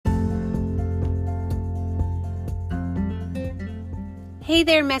Hey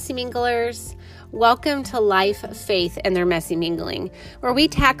there, Messy Minglers. Welcome to Life, Faith, and Their Messy Mingling, where we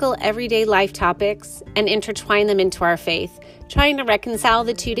tackle everyday life topics and intertwine them into our faith, trying to reconcile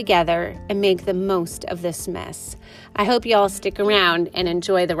the two together and make the most of this mess. I hope you all stick around and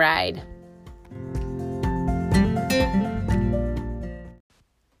enjoy the ride.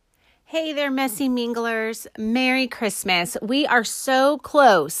 Hey there, Messy Minglers. Merry Christmas. We are so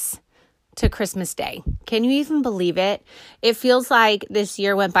close to Christmas Day. Can you even believe it? It feels like this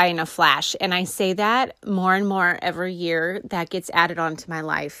year went by in a flash, and I say that more and more every year that gets added onto my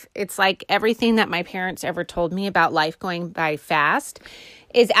life. It's like everything that my parents ever told me about life going by fast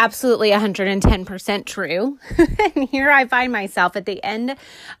is absolutely 110% true. And here I find myself at the end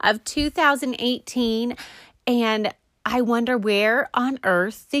of 2018, and I wonder where on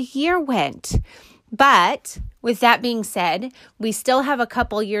earth the year went. But with that being said, we still have a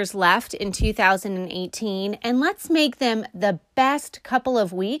couple years left in 2018, and let's make them the best couple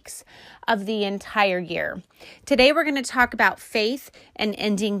of weeks of the entire year. Today, we're going to talk about faith and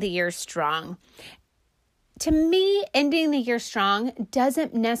ending the year strong. To me, ending the year strong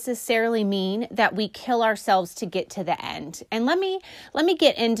doesn't necessarily mean that we kill ourselves to get to the end. And let me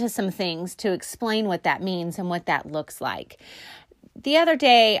get into some things to explain what that means and what that looks like. The other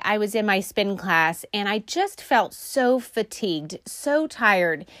day, I was in my spin class and I just felt so fatigued, so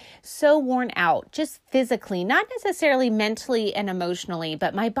tired, so worn out, just physically, not necessarily mentally and emotionally,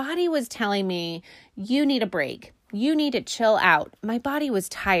 but my body was telling me, you need a break. You need to chill out. My body was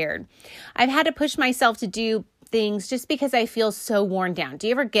tired. I've had to push myself to do things just because I feel so worn down. Do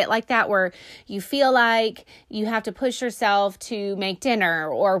you ever get like that where you feel like you have to push yourself to make dinner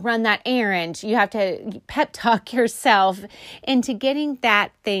or run that errand? You have to pep talk yourself into getting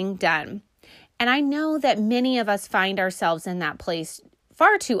that thing done. And I know that many of us find ourselves in that place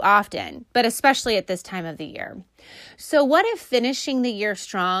far too often, but especially at this time of the year. So what if finishing the year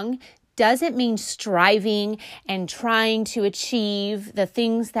strong doesn't mean striving and trying to achieve the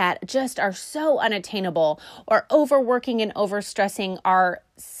things that just are so unattainable, or overworking and overstressing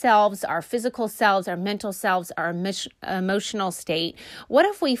ourselves, our physical selves, our mental selves, our emotional state? What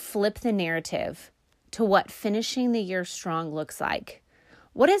if we flip the narrative to what finishing the year strong looks like?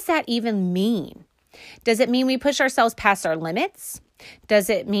 What does that even mean? Does it mean we push ourselves past our limits? Does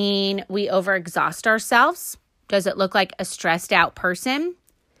it mean we overexhaust ourselves? Does it look like a stressed out person?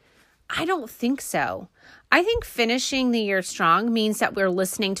 I don't think so. I think finishing the year strong means that we're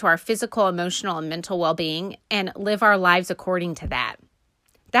listening to our physical, emotional, and mental well-being and live our lives according to that.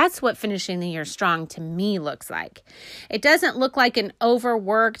 That's what finishing the year strong to me looks like. It doesn't look like an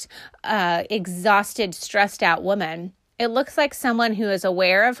overworked, exhausted, stressed out woman. It looks like someone who is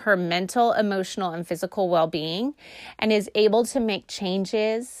aware of her mental, emotional, and physical well-being and is able to make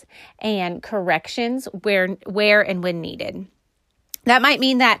changes and corrections where and when needed. That might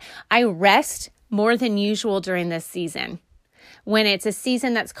mean that I rest more than usual during this season. When it's a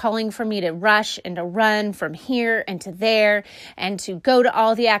season that's calling for me to rush and to run from here and to there and to go to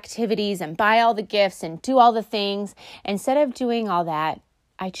all the activities and buy all the gifts and do all the things, instead of doing all that,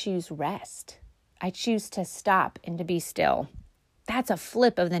 I choose rest. I choose to stop and to be still. That's a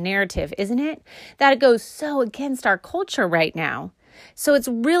flip of the narrative, isn't it? That goes so against our culture right now. So it's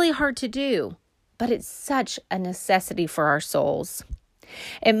really hard to do, but it's such a necessity for our souls.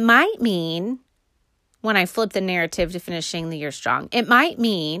 It might mean, when I flip the narrative to finishing the year strong, it might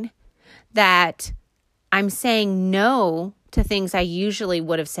mean that I'm saying no to things I usually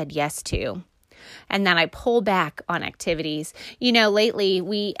would have said yes to, and that I pull back on activities. You know,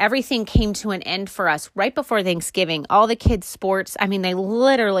 lately, everything came to an end for us right before Thanksgiving. All the kids' sports, they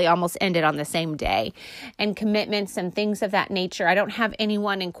literally almost ended on the same day. And commitments and things of that nature. I don't have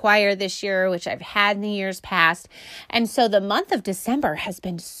anyone in choir this year, which I've had in the years past. And so the month of December has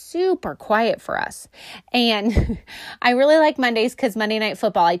been super quiet for us. And I really like Mondays because Monday Night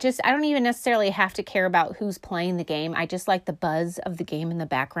Football, I don't even necessarily have to care about who's playing the game. I just like the buzz of the game in the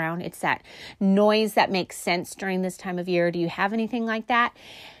background. It's that noise that makes sense during this time of year. Do you have anything like that?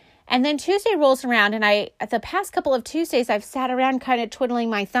 And then Tuesday rolls around, and the past couple of Tuesdays, I've sat around kind of twiddling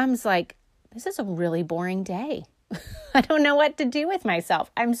my thumbs like, this is a really boring day. I don't know what to do with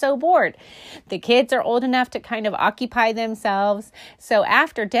myself. I'm so bored. The kids are old enough to kind of occupy themselves. So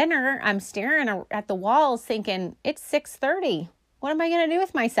after dinner, I'm staring at the walls thinking, it's 6:30. What am I going to do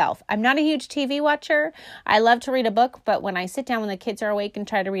with myself? I'm not a huge TV watcher. I love to read a book, but when I sit down when the kids are awake and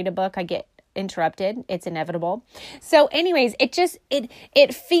try to read a book, I get interrupted. It's inevitable. So anyways,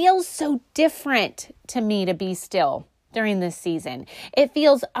 it feels so different to me to be still during this season. It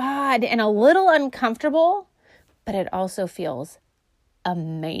feels odd and a little uncomfortable, but it also feels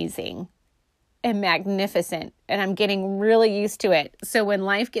amazing. and magnificent, and I'm getting really used to it. So when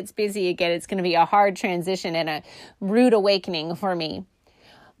life gets busy again, it's going to be a hard transition and a rude awakening for me.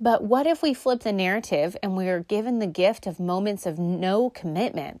 But what if we flip the narrative and we are given the gift of moments of no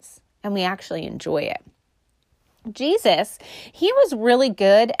commitments and we actually enjoy it? Jesus, he was really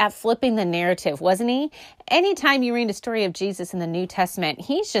good at flipping the narrative, wasn't he? Anytime you read a story of Jesus in the New Testament,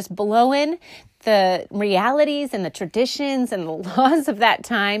 he's just blowing the realities and the traditions and the laws of that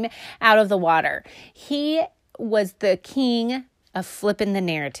time out of the water. He was the king of flipping the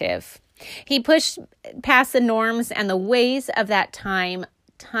narrative. He pushed past the norms and the ways of that time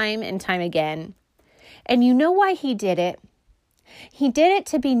and time again. And you know why he did it? He did it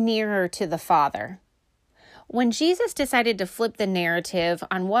to be nearer to the Father. When Jesus decided to flip the narrative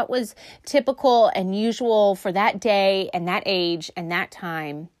on what was typical and usual for that day and that age and that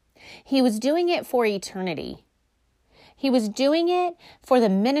time, he was doing it for eternity. He was doing it for the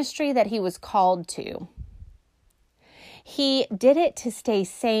ministry that he was called to. He did it to stay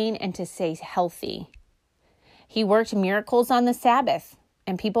sane and to stay healthy. He worked miracles on the Sabbath,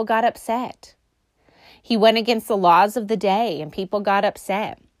 and people got upset. He went against the laws of the day, and people got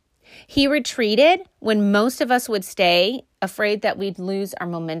upset. He retreated when most of us would stay, afraid that we'd lose our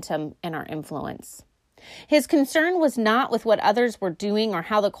momentum and our influence. His concern was not with what others were doing or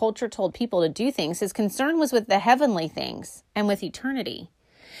how the culture told people to do things. His concern was with the heavenly things and with eternity.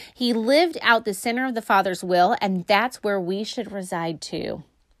 He lived out the center of the Father's will, and that's where we should reside too.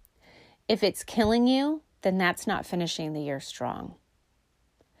 If it's killing you, then that's not finishing the year strong.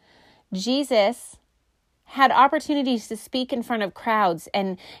 Jesus had opportunities to speak in front of crowds,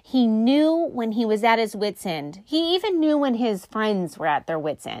 and he knew when he was at his wit's end. He even knew when his friends were at their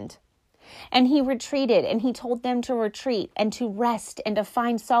wit's end. And he retreated, and he told them to retreat and to rest and to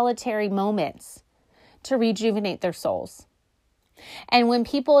find solitary moments to rejuvenate their souls. And when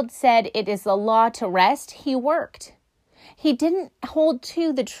people had said it is the law to rest, he worked. He didn't hold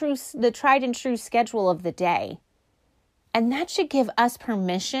to the tried and true schedule of the day. And that should give us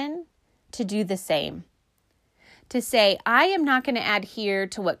permission to do the same. To say, I am not going to adhere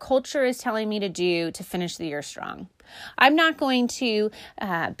to what culture is telling me to do to finish the year strong. I'm not going to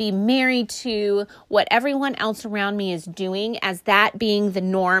be married to what everyone else around me is doing as that being the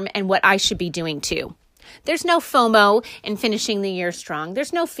norm and what I should be doing too. There's no FOMO in finishing the year strong.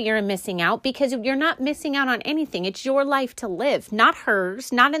 There's no fear in missing out because you're not missing out on anything. It's your life to live, not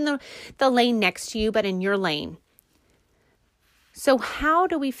hers, not in the lane next to you, but in your lane. So how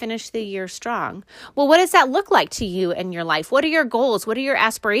do we finish the year strong? Well, what does that look like to you in your life? What are your goals? What are your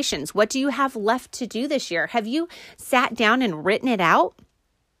aspirations? What do you have left to do this year? Have you sat down and written it out?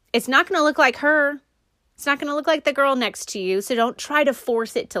 It's not going to look like her. It's not going to look like the girl next to you. So don't try to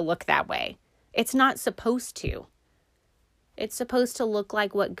force it to look that way. It's not supposed to. It's supposed to look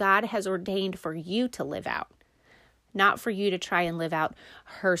like what God has ordained for you to live out, not for you to try and live out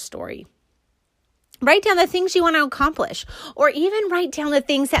her story. Write down the things you want to accomplish, or even write down the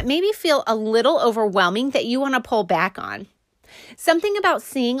things that maybe feel a little overwhelming that you want to pull back on. Something about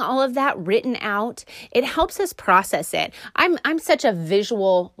seeing all of that written out, it helps us process it. I'm such a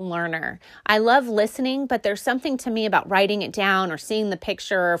visual learner. I love listening, but there's something to me about writing it down or seeing the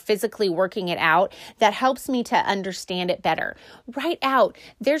picture or physically working it out that helps me to understand it better. Write out.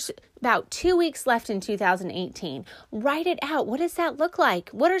 There's about 2 weeks left in 2018. Write it out. What does that look like?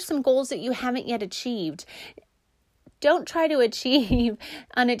 What are some goals that you haven't yet achieved? Don't try to achieve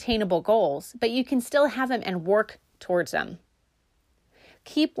unattainable goals, but you can still have them and work towards them.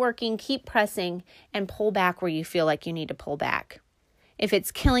 Keep working, keep pressing, and pull back where you feel like you need to pull back. If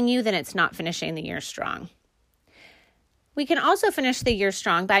it's killing you, then it's not finishing the year strong. We can also finish the year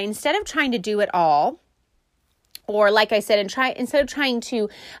strong by, instead of trying to do it all, or like I said, instead of trying to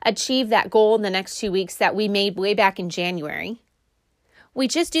achieve that goal in the next 2 weeks that we made way back in January, we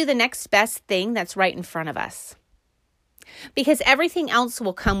just do the next best thing that's right in front of us. Because everything else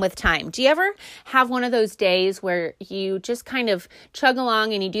will come with time. Do you ever have one of those days where you just kind of chug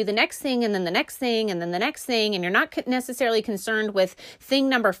along and you do the next thing and then the next thing and then the next thing, and you're not necessarily concerned with thing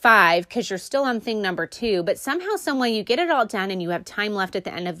number 5 because you're still on thing number 2, but somehow, some way you get it all done and you have time left at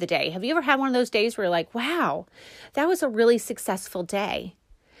the end of the day? Have you ever had one of those days where you're like, wow, that was a really successful day?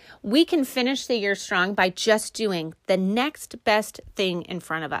 We can finish the year strong by just doing the next best thing in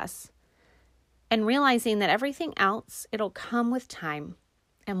front of us. And realizing that everything else, it'll come with time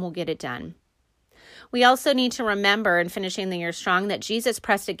and we'll get it done. We also need to remember in finishing the year strong that Jesus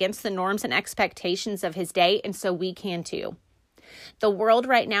pressed against the norms and expectations of his day, and so we can too. The world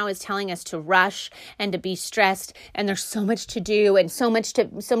right now is telling us to rush and to be stressed, and there's so much to do and so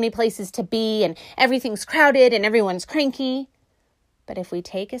many places to be, and everything's crowded and everyone's cranky. But if we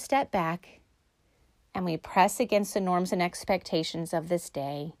take a step back and we press against the norms and expectations of this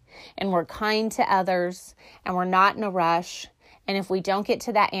day, and we're kind to others, and we're not in a rush, and if we don't get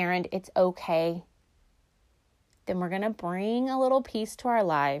to that errand, it's okay, then we're going to bring a little peace to our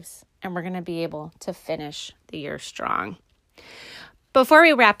lives, and we're going to be able to finish the year strong. Before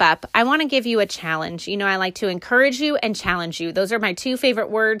we wrap up, I want to give you a challenge. You know, I like to encourage you and challenge you. Those are my two favorite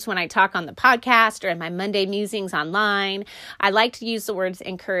words when I talk on the podcast or in my Monday musings online. I like to use the words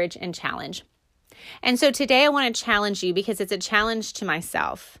encourage and challenge. And so today I want to challenge you because it's a challenge to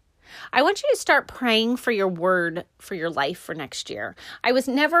myself. I want you to start praying for your word for your life for next year. I was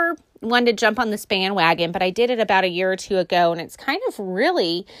never one to jump on this bandwagon, but I did it about a year or two ago, and it's kind of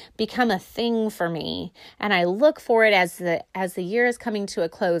really become a thing for me. And I look for it as the year is coming to a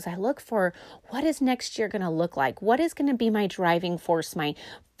close. I look for what is next year going to look like? What is going to be my driving force, my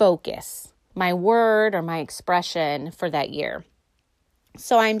focus, my word or my expression for that year?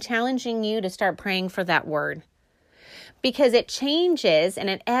 So I'm challenging you to start praying for that word. Because it changes and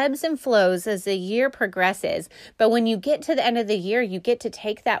it ebbs and flows as the year progresses. But when you get to the end of the year, you get to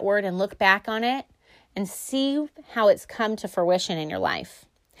take that word and look back on it and see how it's come to fruition in your life.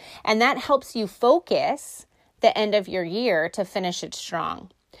 And that helps you focus the end of your year to finish it strong.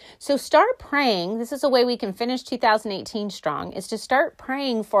 So start praying. This is a way we can finish 2018 strong, is to start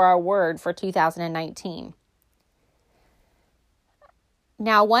praying for our word for 2019.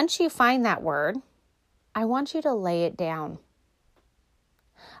 Now, once you find that word, I want you to lay it down.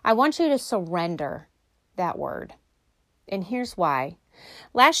 I want you to surrender that word. And here's why.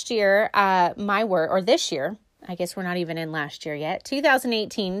 Last year, my word, or this year, I guess we're not even in last year yet,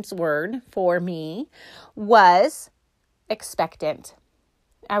 2018's word for me was expectant.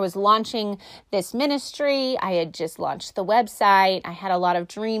 I was launching this ministry. I had just launched the website. I had a lot of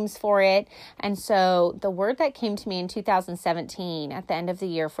dreams for it. And so the word that came to me in 2017 at the end of the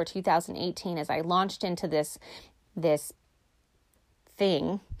year for 2018 as I launched into this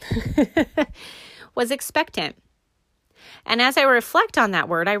thing was expectant. And as I reflect on that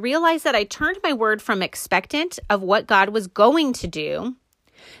word, I realized that I turned my word from expectant of what God was going to do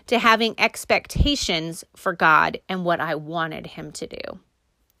to having expectations for God and what I wanted him to do.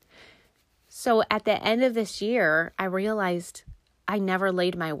 So at the end of this year, I realized I never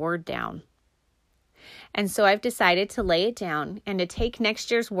laid my word down. And so I've decided to lay it down and to take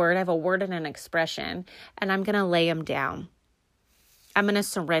next year's word. I have a word and an expression, and I'm going to lay them down. I'm going to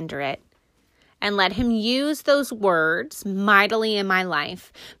surrender it and let him use those words mightily in my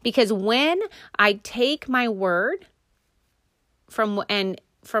life. Because when I take my word from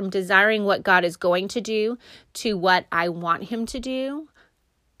desiring what God is going to do to what I want him to do,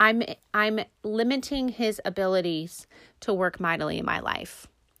 I'm limiting his abilities to work mightily in my life.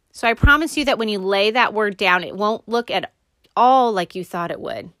 So I promise you that when you lay that word down, it won't look at all like you thought it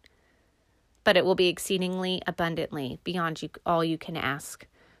would, but it will be exceedingly abundantly beyond all you can ask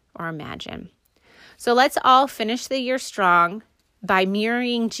or imagine. So let's all finish the year strong by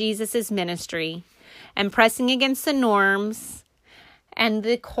mirroring Jesus's ministry and pressing against the norms and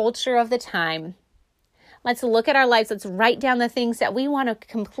the culture of the time. Let's look at our lives. Let's write down the things that we want to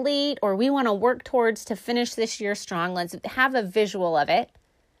complete or we want to work towards to finish this year strong. Let's have a visual of it.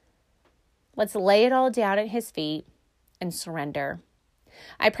 Let's lay it all down at his feet and surrender.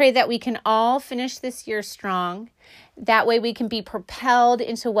 I pray that we can all finish this year strong. That way we can be propelled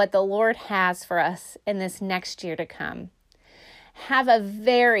into what the Lord has for us in this next year to come. Have a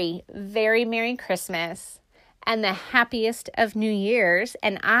very, very Merry Christmas and the happiest of New Year's.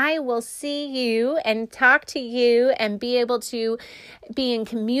 And I will see you and talk to you and be able to be in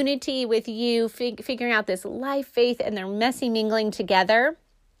community with you, figuring out this life, faith, and their messy mingling together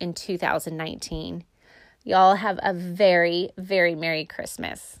in 2019. Y'all have a very, very Merry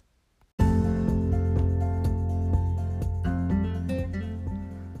Christmas.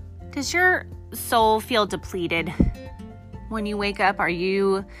 Does your soul feel depleted when you wake up? Are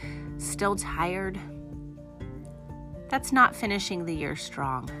you still tired? That's not finishing the year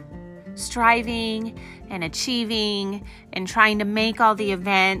strong. Striving and achieving and trying to make all the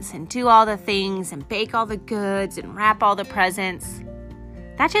events and do all the things and bake all the goods and wrap all the presents,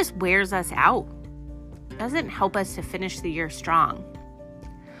 that just wears us out. Doesn't help us to finish the year strong.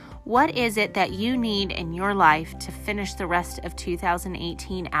 What is it that you need in your life to finish the rest of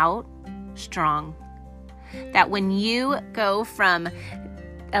 2018 out strong? That when you go from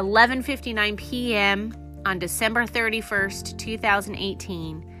 11:59 p.m. on December 31st,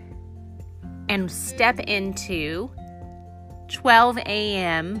 2018, and step into 12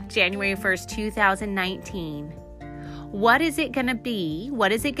 a.m., January 1st, 2019, What is it going to be?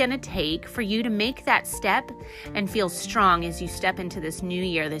 What is it going to take for you to make that step and feel strong as you step into this new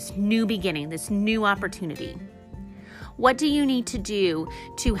year, this new beginning, this new opportunity? What do you need to do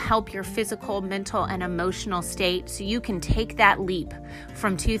to help your physical, mental, and emotional state so you can take that leap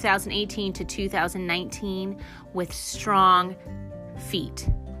from 2018 to 2019 with strong feet?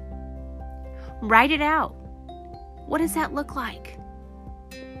 Write it out. What does that look like?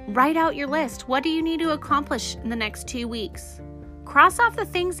 Write out your list. What do you need to accomplish in the next 2 weeks? Cross off the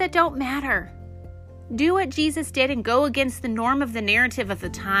things that don't matter. Do what Jesus did and go against the norm of the narrative of the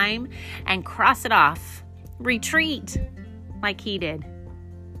time and cross it off. Retreat like he did.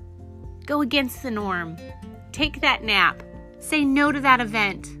 Go against the norm. Take that nap. Say no to that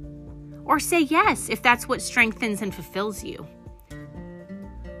event. Or say yes if that's what strengthens and fulfills you.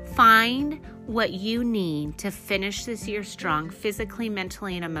 Find what you need to finish this year strong, physically,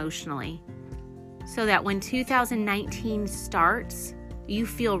 mentally, and emotionally, so that when 2019 starts, you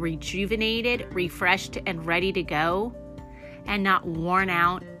feel rejuvenated, refreshed, and ready to go, and not worn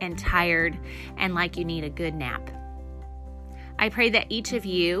out and tired and like you need a good nap. I pray that each of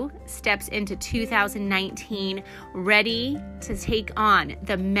you steps into 2019 ready to take on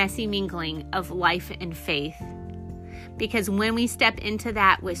the messy mingling of life and faith. Because when we step into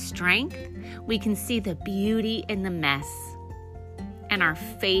that with strength, we can see the beauty in the mess. And our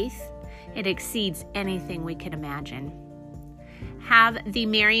faith, it exceeds anything we could imagine. Have the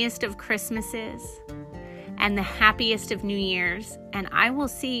merriest of Christmases and the happiest of New Year's. And I will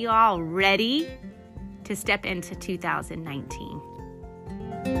see you all ready to step into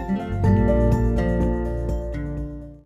 2019.